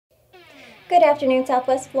Good afternoon,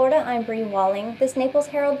 Southwest Florida. I'm Bri Walling. This Naples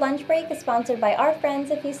Herald Lunch Break is sponsored by our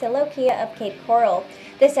friends at Kia of Cape Coral.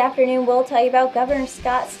 This afternoon, we'll tell you about Governor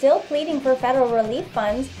Scott still pleading for federal relief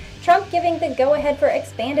funds, Trump giving the go-ahead for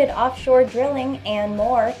expanded offshore drilling, and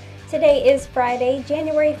more. Today is Friday,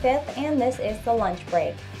 January 5th, and this is the Lunch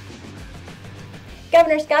Break.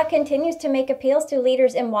 Governor Scott continues to make appeals to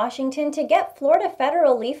leaders in Washington to get Florida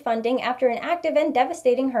federal relief funding after an active and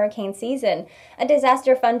devastating hurricane season. A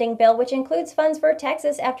disaster funding bill, which includes funds for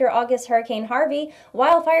Texas after August Hurricane Harvey,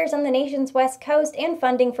 wildfires on the nation's west coast, and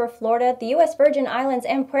funding for Florida, the U.S. Virgin Islands,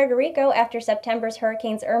 and Puerto Rico after September's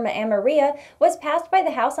Hurricanes Irma and Maria, was passed by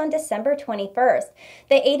the House on December 21st.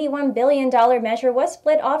 The $81 billion measure was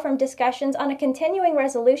split off from discussions on a continuing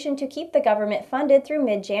resolution to keep the government funded through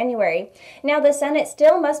mid-January. Now the Senate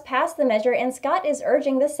still must pass the measure, and Scott is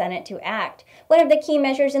urging the Senate to act. One of the key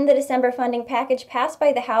measures in the December funding package passed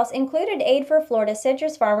by the House included aid for Florida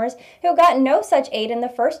citrus farmers who got no such aid in the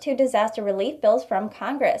first two disaster relief bills from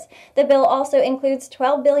Congress. The bill also includes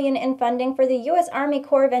 $12 billion in funding for the U.S. Army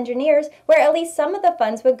Corps of Engineers, where at least some of the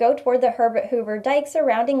funds would go toward the Herbert Hoover Dike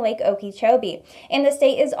surrounding Lake Okeechobee. And the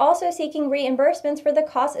state is also seeking reimbursements for the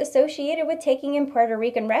costs associated with taking in Puerto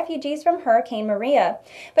Rican refugees from Hurricane Maria.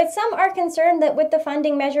 But some are concerned that with the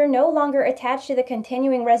funding measure no longer attached to the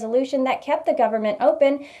continuing resolution that kept the government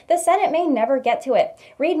open, the Senate may never get to it.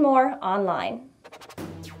 Read more online.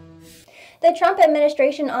 The Trump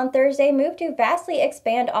administration on Thursday moved to vastly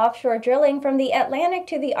expand offshore drilling from the Atlantic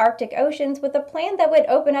to the Arctic Oceans with a plan that would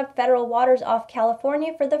open up federal waters off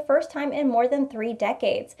California for the first time in more than 3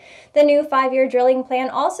 decades. The new 5-year drilling plan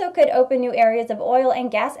also could open new areas of oil and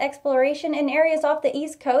gas exploration in areas off the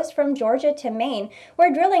East Coast from Georgia to Maine,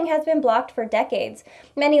 where drilling has been blocked for decades.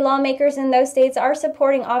 Many lawmakers in those states are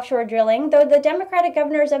supporting offshore drilling, though the Democratic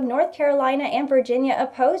governors of North Carolina and Virginia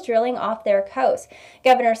oppose drilling off their coast.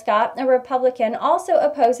 Governor Scott, a Republican, also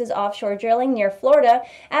opposes offshore drilling near Florida,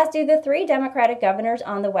 as do the 3 Democratic governors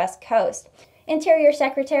on the West Coast. Interior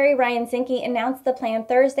Secretary Ryan Zinke announced the plan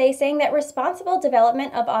Thursday, saying that responsible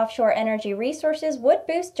development of offshore energy resources would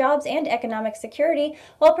boost jobs and economic security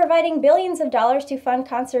while providing billions of dollars to fund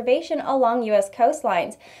conservation along U.S.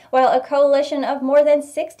 coastlines. While a coalition of more than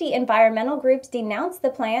 60 environmental groups denounced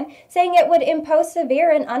the plan, saying it would impose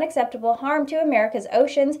severe and unacceptable harm to America's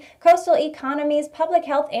oceans, coastal economies, public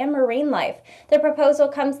health, and marine life. The proposal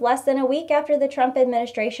comes less than a week after the Trump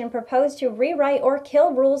administration proposed to rewrite or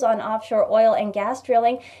kill rules on offshore oil and gas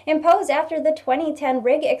drilling imposed after the 2010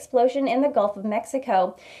 rig explosion in the Gulf of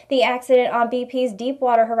Mexico. The accident on BP's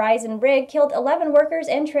Deepwater Horizon rig killed 11 workers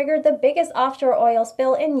and triggered the biggest offshore oil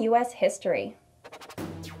spill in U.S. history.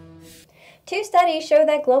 2 studies show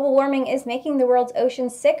that global warming is making the world's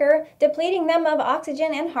oceans sicker, depleting them of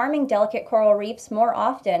oxygen and harming delicate coral reefs more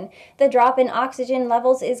often. The drop in oxygen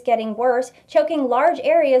levels is getting worse, choking large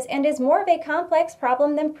areas, and is more of a complex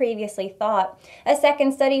problem than previously thought. A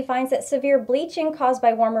second study finds that severe bleaching caused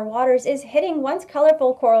by warmer waters is hitting once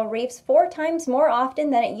colorful coral reefs 4 times more often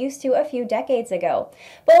than it used to a few decades ago.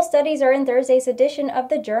 Both studies are in Thursday's edition of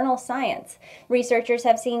the journal Science. Researchers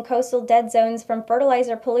have seen coastal dead zones from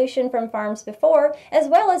fertilizer pollution from farms before, as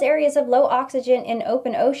well as areas of low oxygen in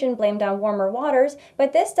open ocean blamed on warmer waters,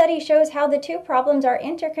 but this study shows how the 2 problems are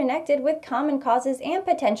interconnected with common causes and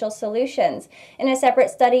potential solutions. In a separate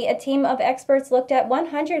study, a team of experts looked at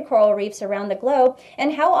 100 coral reefs around the globe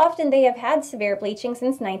and how often they have had severe bleaching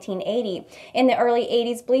since 1980. In the early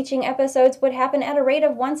 80s, bleaching episodes would happen at a rate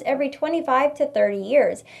of once every 25 to 30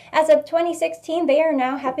 years. As of 2016, they are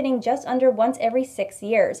now happening just under once every 6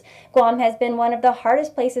 years. Guam has been one of the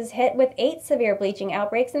hardest places hit, with 8 severe bleaching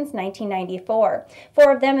outbreaks since 1994,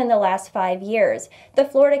 4 of them in the last 5 years. The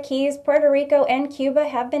Florida Keys, Puerto Rico, and Cuba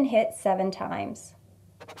have been hit 7 times.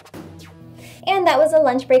 And that was a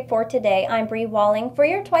lunch break for today. I'm Bri Walling. For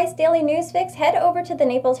your twice daily news fix, head over to the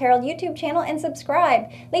Naples Herald YouTube channel and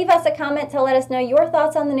subscribe. Leave us a comment to let us know your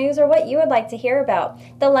thoughts on the news or what you would like to hear about.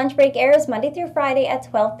 The lunch break airs Monday through Friday at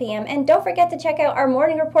 12 p.m. And don't forget to check out our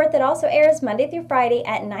morning report that also airs Monday through Friday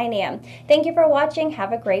at 9 a.m. Thank you for watching.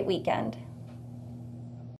 Have a great weekend.